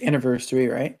 for each anniversary,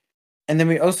 right? And then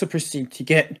we also proceed to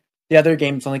get the other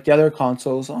games on, like, the other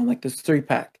consoles on, like, this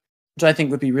 3-pack, which I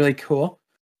think would be really cool.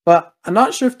 But I'm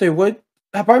not sure if they would.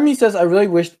 A part of me says I really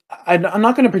wish. I'm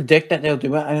not going to predict that they'll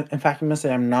do it. In fact, I'm going to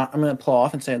say I'm not. I'm going to pull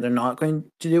off and say they're not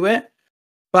going to do it.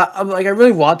 But I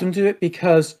really want them to do it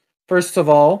because, first of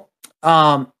all,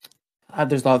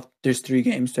 there's 3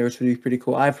 games there, which would be pretty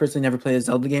cool. I've personally never played a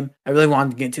Zelda game. I really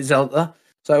wanted to get into Zelda,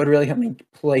 so I would really have to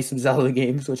play some Zelda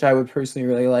games, which I would personally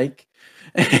really like.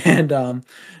 And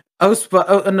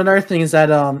another thing is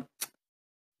that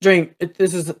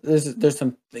there's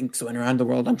some things going around the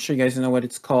world. I'm sure you guys know what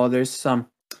it's called. There's a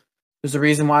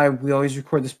reason why we always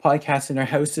record this podcast in our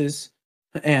houses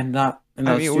and not. I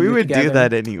mean, we would do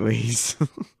that anyways.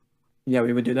 Yeah,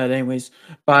 we would do that anyways.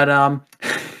 But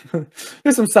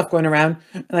there's some stuff going around,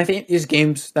 and I think these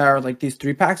games that are like these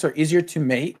 3-packs are easier to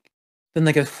make than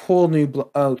like a whole new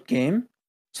out game.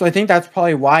 So I think that's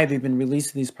probably why they've been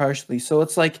releasing these partially. So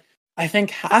it's like I think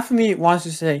half of me wants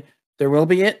to say there will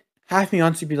be it. Half of me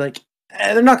wants to be like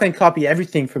they're not going to copy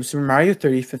everything from Super Mario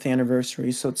 35th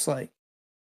anniversary. So it's like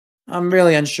I'm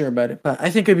really unsure about it, but I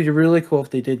think it'd be really cool if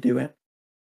they did do it.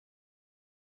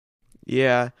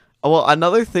 Yeah. Well,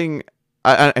 another thing,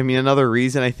 I mean, another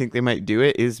reason I think they might do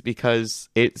it is because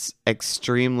it's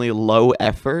extremely low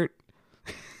effort.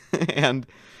 And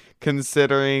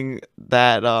considering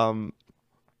that,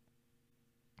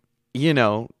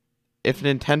 if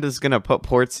Nintendo's going to put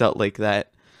ports out like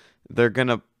that, they're going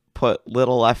to put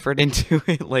little effort into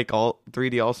it, like all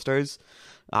 3D All-Stars.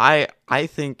 I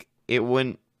think it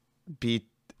wouldn't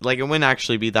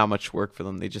actually be that much work for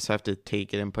them. They just have to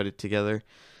take it and put it together.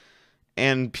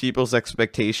 And people's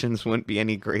expectations wouldn't be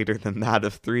any greater than that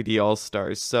of 3D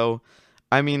All-Stars. So,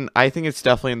 I mean, I think it's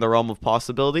definitely in the realm of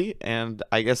possibility, and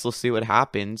I guess we'll see what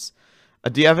happens.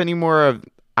 Do you have any more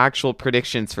actual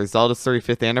predictions for Zelda's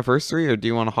 35th anniversary, or do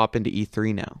you want to hop into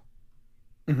E3 now?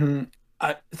 Mm-hmm.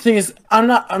 The thing is, I'm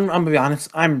gonna be honest.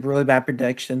 I'm really bad at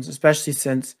predictions, especially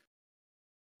since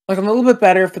like I'm a little bit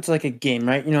better if it's like a game,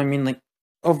 right? You know what I mean? Like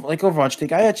Overwatch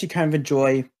League. I actually kind of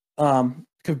enjoy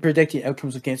predicting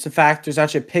outcomes of games. In fact, there's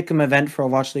actually a pick'em event for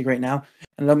Overwatch League right now.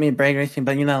 And I don't mean to brag or anything,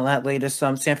 but you know that latest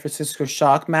San Francisco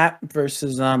Shock map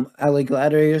versus LA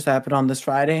Gladiators that happened on this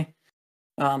Friday.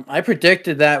 I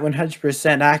predicted that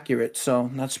 100% accurate, so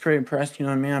that's pretty impressed. You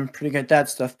know what I mean? I'm pretty good at that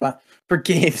stuff. But for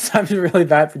games, I'm really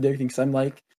bad predicting because I'm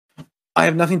like, I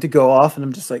have nothing to go off, and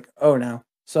I'm just like, oh no.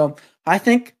 So I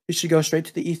think we should go straight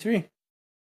to the E3.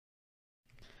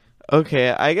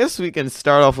 Okay, I guess we can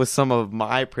start off with some of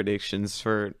my predictions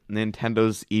for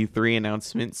Nintendo's E3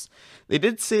 announcements. They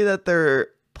did say that they're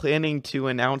planning to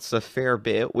announce a fair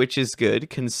bit, which is good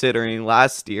considering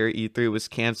last year E3 was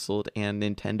canceled and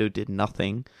Nintendo did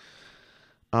nothing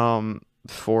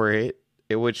for it,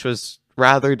 which was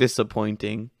rather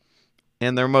disappointing.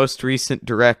 And their most recent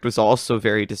direct was also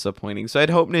very disappointing. So I'd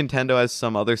hope Nintendo has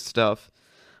some other stuff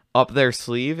up their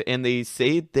sleeve, and they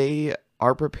say they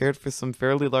are prepared for some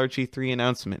fairly large E3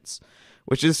 announcements,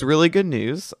 which is really good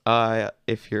news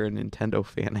if you're a Nintendo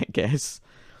fan, I guess.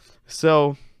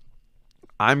 So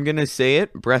I'm going to say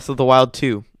it, Breath of the Wild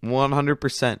 2,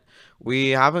 100%. We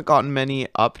haven't gotten many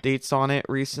updates on it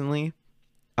recently,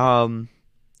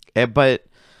 but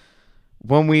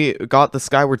when we got the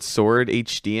Skyward Sword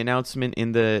HD announcement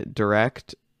in the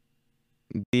direct,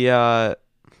 the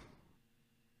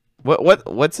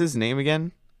what's his name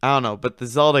again? I don't know, but the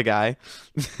Zelda guy.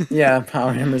 Yeah,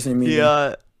 Power Hammers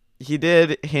immediately. He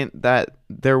did hint that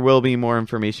there will be more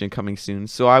information coming soon.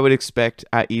 So I would expect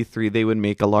at E3 they would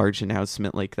make a large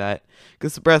announcement like that,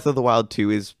 because Breath of the Wild 2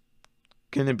 is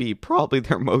going to be probably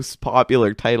their most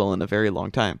popular title in a very long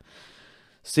time.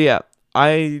 So yeah,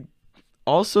 I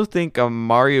also think a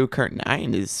Mario Kart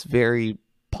 9 is very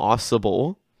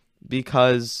possible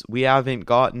because we haven't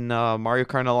gotten Mario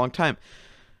Kart in a long time.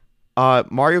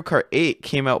 Mario Kart 8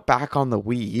 came out back on the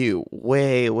Wii U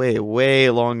way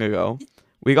long ago.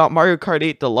 We got Mario Kart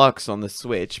 8 Deluxe on the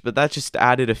Switch, but that just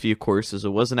added a few courses. It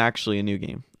wasn't actually a new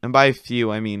game. And by a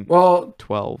few, I mean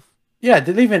 12. Yeah,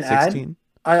 did they even 16?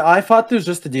 I thought there was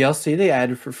just the DLC they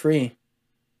added for free.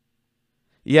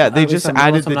 Yeah, they just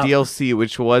added the DLC,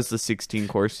 which was the 16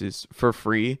 courses for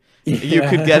free. Yeah. You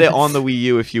could get it on the Wii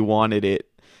U if you wanted it.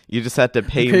 You just had to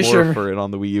pay more for it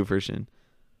on the Wii U version.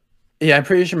 Yeah, I'm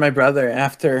pretty sure my brother,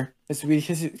 after he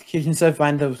can still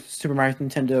find the Super Mario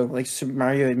Nintendo, like Super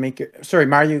Mario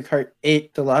Mario Kart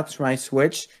 8 Deluxe for my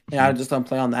Switch, and I just don't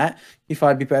play on that. He thought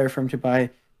it'd be better for him to buy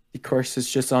the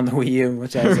courses just on the Wii U,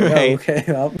 which I was like, right. Oh, okay.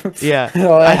 Well, yeah,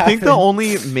 I think the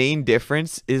only main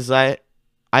difference is that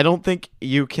I don't think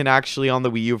you can actually on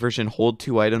the Wii U version hold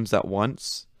two items at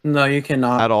once. No, you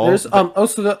cannot at all.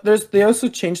 There's they also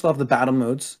changed a lot of the battle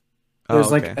modes.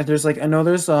 There's I know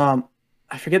there's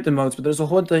I forget the modes, but there's I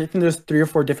think there's 3 or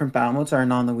 4 different battle modes that are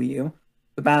not on the Wii U.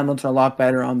 The battle modes are a lot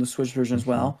better on the Switch version as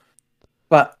well.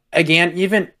 But again,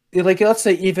 even let's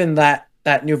say even that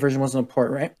new version wasn't a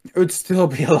port, right? It would still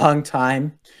be a long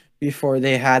time before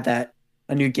they had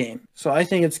a new game. So I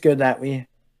think it's good that we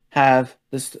have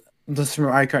this from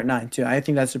Mario Kart 9 too. I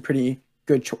think that's a pretty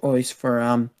good choice for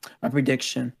a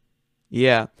prediction.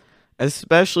 Yeah,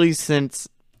 especially since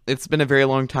it's been a very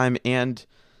long time, and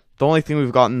the only thing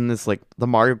we've gotten is like the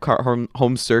Mario Kart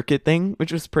home circuit thing,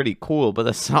 which was pretty cool, but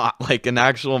that's not like an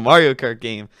actual Mario Kart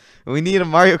game. We need a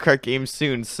Mario Kart game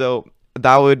soon, so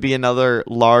that would be another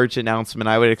large announcement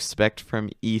I would expect from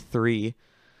E3.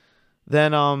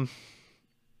 Then I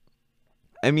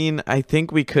mean, I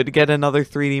think we could get another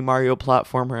 3D Mario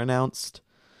platformer announced.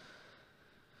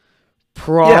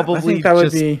 Probably, yeah, I think that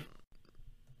would be.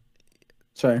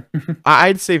 Sorry.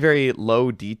 I'd say very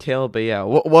low detail, but yeah.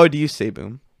 What do you say,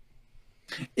 Boom?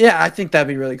 Yeah, I think that'd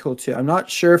be really cool too. I'm not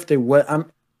sure if they would.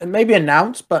 Maybe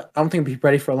announce, but I don't think it'd be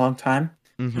ready for a long time.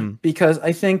 Because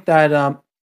I think that I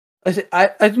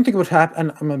don't think it would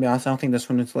happen. I'm gonna be honest. I don't think this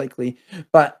one is likely.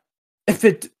 But if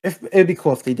it'd be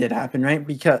cool if they did happen, right?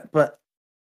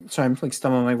 Sorry, I'm like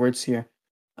stumbling my words here.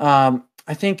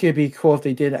 I think it'd be cool if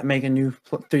they did make a new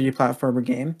 3D platformer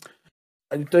game.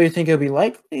 Do you think it'll be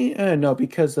likely? No,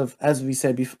 because of as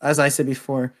I said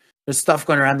before, there's stuff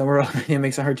going around the world. It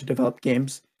makes it hard to develop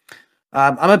games.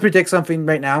 I'm gonna predict something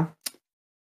right now.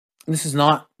 This is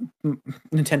not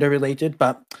Nintendo related,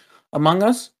 but Among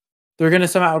Us, they're gonna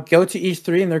somehow go to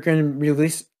E3 and they're gonna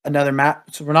release another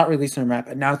map. So we're not releasing a map,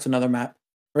 but now it's another map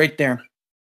right there.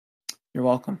 You're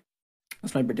welcome.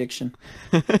 That's my prediction.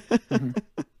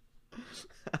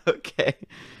 Okay.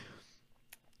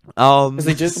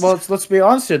 They just let's be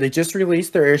honest here. They just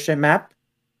released their airship map.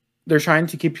 they're trying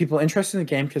to keep people interested in the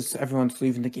game because everyone's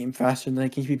leaving the game faster than they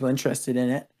keep people interested in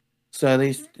it. So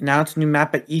they announced a new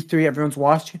map at E3. Everyone's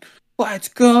watching. Let's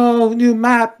go, new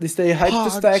map. They stay hyped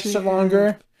just extra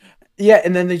longer. Yeah,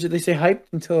 and then they stay hyped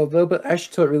until a little bit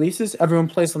extra until it releases. Everyone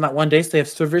plays on that one day, so they have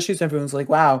server issues. Everyone's like,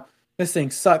 "Wow, this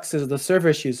thing sucks because of the server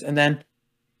issues." And then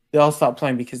they all stop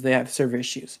playing because they have server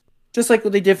issues. Just like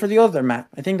what they did for the other map.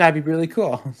 I think that'd be really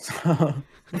cool.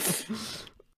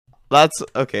 That's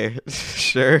okay.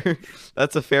 Sure.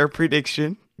 That's a fair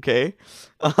prediction. Okay.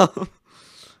 So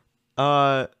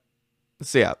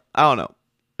yeah, I don't know.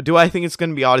 Do I think it's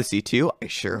going to be Odyssey 2? I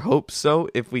sure hope so.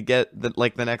 If we get the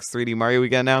next 3D Mario we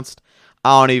get announced,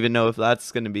 I don't even know if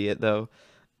that's going to be it though.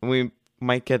 We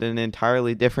might get an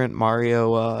entirely different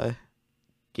Mario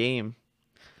game.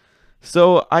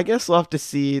 So I guess we'll have to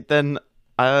see. Then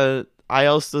I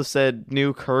also said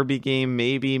new Kirby game,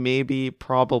 maybe,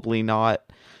 probably not.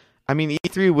 I mean,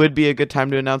 E3 would be a good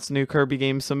time to announce a new Kirby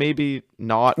game, so maybe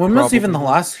not. When was even the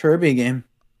last Kirby game?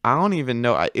 I don't even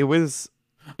know. It was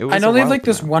I know they have like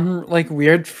this one like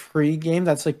weird free game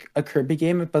that's like a Kirby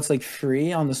game, but it's like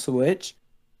free on the Switch.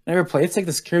 I never played. It's like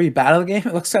this Kirby battle game.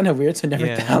 It looks kind of weird, so I never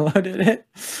downloaded it.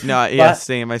 No, yeah,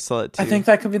 same. I saw it too. I think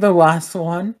that could be the last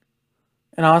one.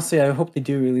 And honestly, I hope they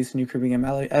do release a new Kirby game.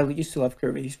 I used to love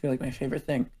Kirby. It used to be like my favorite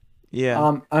thing. Yeah.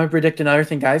 I'm gonna predict another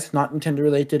thing, guys. Not Nintendo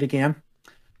related again.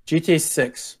 GTA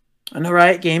 6. I know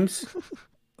Riot Games.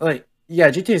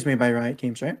 GTA is made by Riot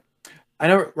Games, right? I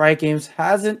know Riot Games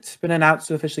hasn't been announced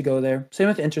to officially go there. Same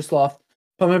with Interloft.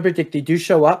 But I'm gonna predict they do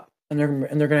show up and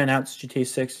they're gonna announce GTA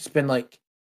 6. It's been like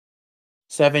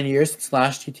 7 years since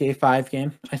last GTA 5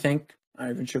 game, I think. I'm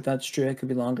not even sure if that's true. It could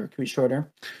be longer, it could be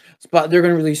shorter. But they're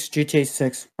gonna release GTA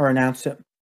 6 or announce it.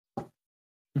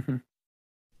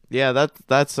 Yeah,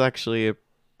 that's actually a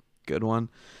good one.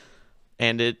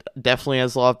 And it definitely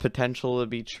has a lot of potential to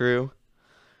be true.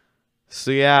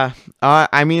 So yeah,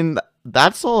 I mean,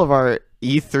 that's all of our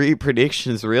E3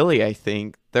 predictions, really, I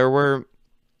think. There were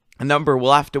a number.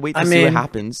 We'll have to wait to see what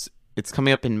happens. It's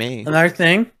coming up in May. Another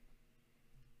thing,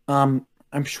 I'm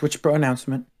Switch Pro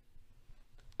announcement.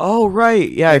 Oh, right.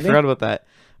 Yeah, maybe? I forgot about that.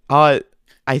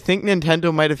 I think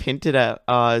Nintendo might have hinted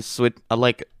at Switch,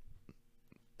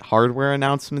 hardware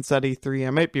announcements at E3.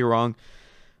 I might be wrong.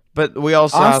 But we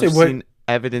also have seen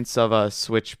evidence of a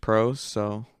Switch Pro,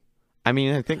 so I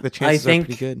mean, I think the chances are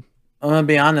pretty good. I'm gonna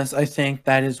be honest. I think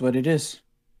that is what it is.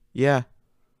 Yeah,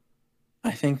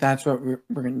 I think that's what we're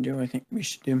gonna do. I think we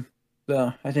should do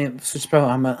I think the Switch Pro.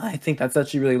 I think that's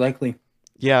actually really likely.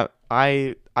 Yeah,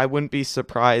 I wouldn't be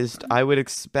surprised. I would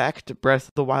expect Breath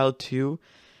of the Wild 2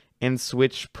 and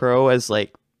Switch Pro as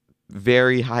like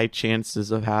very high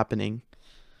chances of happening.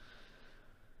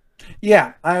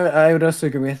 Yeah, I would also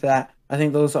agree with that. I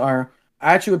think those are.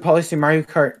 I actually would probably see Mario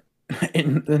Kart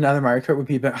in another Mario Kart would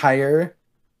be a bit higher,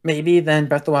 maybe, than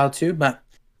Breath of the Wild 2, but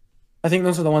I think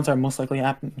those are the ones that are most likely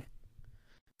happening.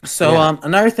 So,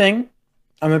 another thing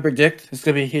I'm going to predict, it's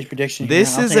going to be a huge prediction.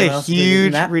 This is a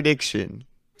huge prediction.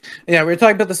 Yeah, we were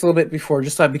talking about this a little bit before,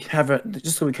 just so we kind of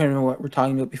know what we're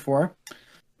talking about before.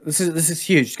 This is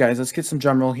huge, guys. Let's get some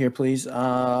drum roll here, please.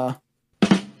 Well,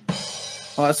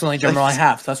 that's the only drum roll I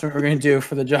have, so that's what we're going to do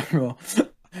for the drum roll.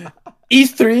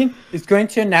 E3 is going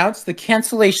to announce the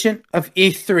cancellation of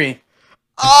E3.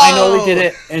 Oh! I know they did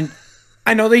it, and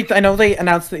I know they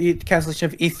announced the cancellation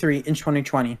of E3 in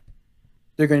 2020.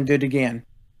 They're going to do it again,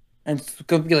 and it's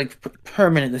going to be like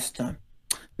permanent this time.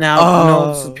 Now, I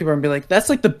know people are going to be like, "That's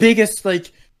like the biggest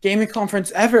like gaming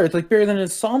conference ever. It's like bigger than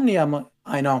Insomnia." I'm like,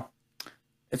 I know,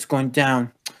 it's going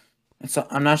down. And so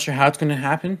I'm not sure how it's going to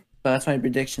happen, but that's my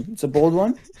prediction. It's a bold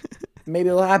one. Maybe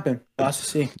it'll happen. We'll have to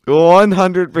see.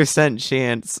 100%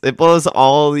 chance. It blows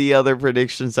all the other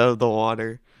predictions out of the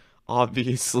water.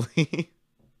 Obviously.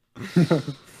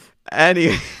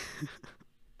 Anyway.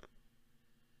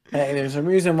 Hey, there's a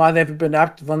reason why they've been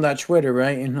active on that Twitter,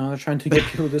 right? You know, they're trying to get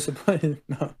people disappointed.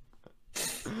 No.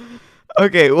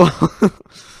 Okay, well,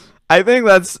 I think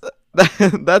that's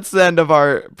the end of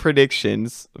our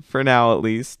predictions for now, at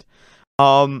least.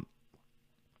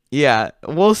 Yeah,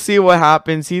 we'll see what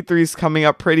happens. E3 is coming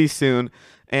up pretty soon,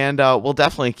 and we'll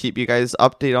definitely keep you guys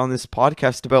updated on this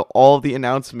podcast about all the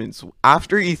announcements.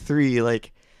 After E3,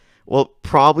 like, we'll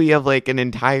probably have, like, an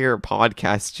entire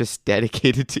podcast just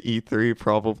dedicated to E3,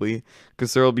 probably,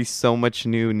 because there will be so much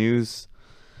new news.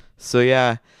 So,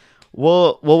 yeah,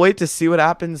 we'll wait to see what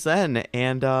happens then,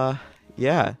 and,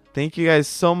 yeah, thank you guys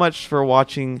so much for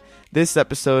watching this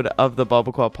episode of the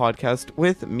Bubbleclaw Podcast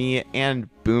with me and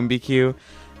BoomBQ.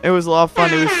 It was a lot of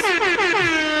fun. It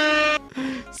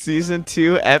was season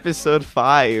 2, episode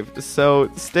 5. So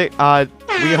we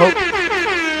hope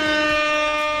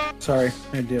Sorry,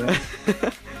 I do it.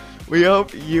 We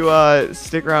hope you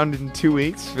stick around in 2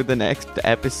 weeks for the next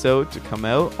episode to come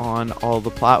out on all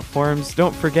the platforms.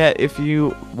 Don't forget, if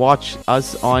you watch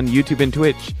us on YouTube and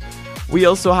Twitch, we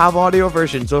also have audio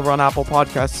versions over on Apple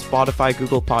Podcasts, Spotify,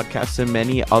 Google Podcasts, and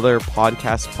many other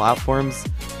podcast platforms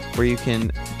where you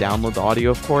can download the audio,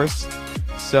 of course.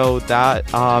 So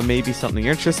that may be something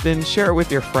you're interested in. Share it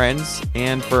with your friends.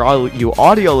 And for all you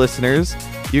audio listeners,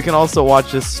 you can also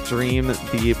watch us stream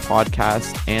the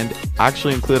podcast and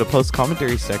actually include a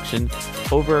post-commentary section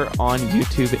over on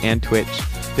YouTube and Twitch.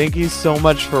 Thank you so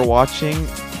much for watching.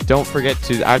 Don't forget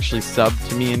to actually sub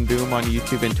to me and Boom on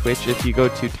YouTube and Twitch. If you go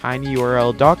to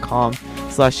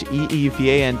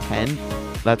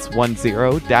tinyurl.com/EEVAN10, that's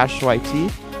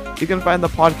 10-YT, you can find the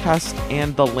podcast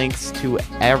and the links to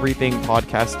everything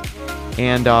podcast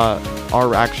and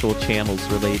our actual channels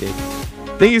related.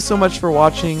 Thank you so much for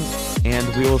watching, and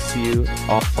we will see you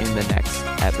all in the next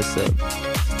episode.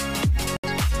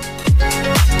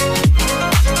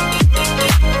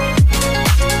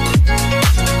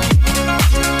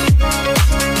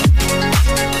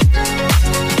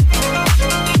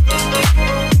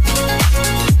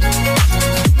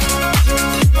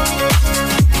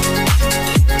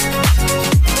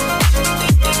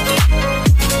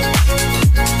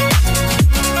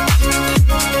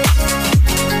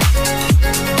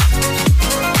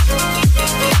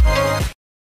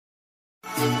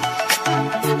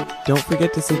 Don't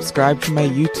forget to subscribe to my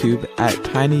YouTube at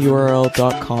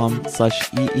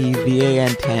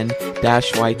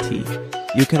tinyurl.com/EEVAN10-YT.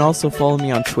 You can also follow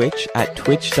me on Twitch at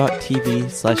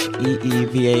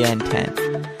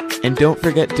twitch.tv/EEVAN10. And don't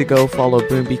forget to go follow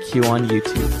BoomBQ on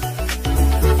YouTube.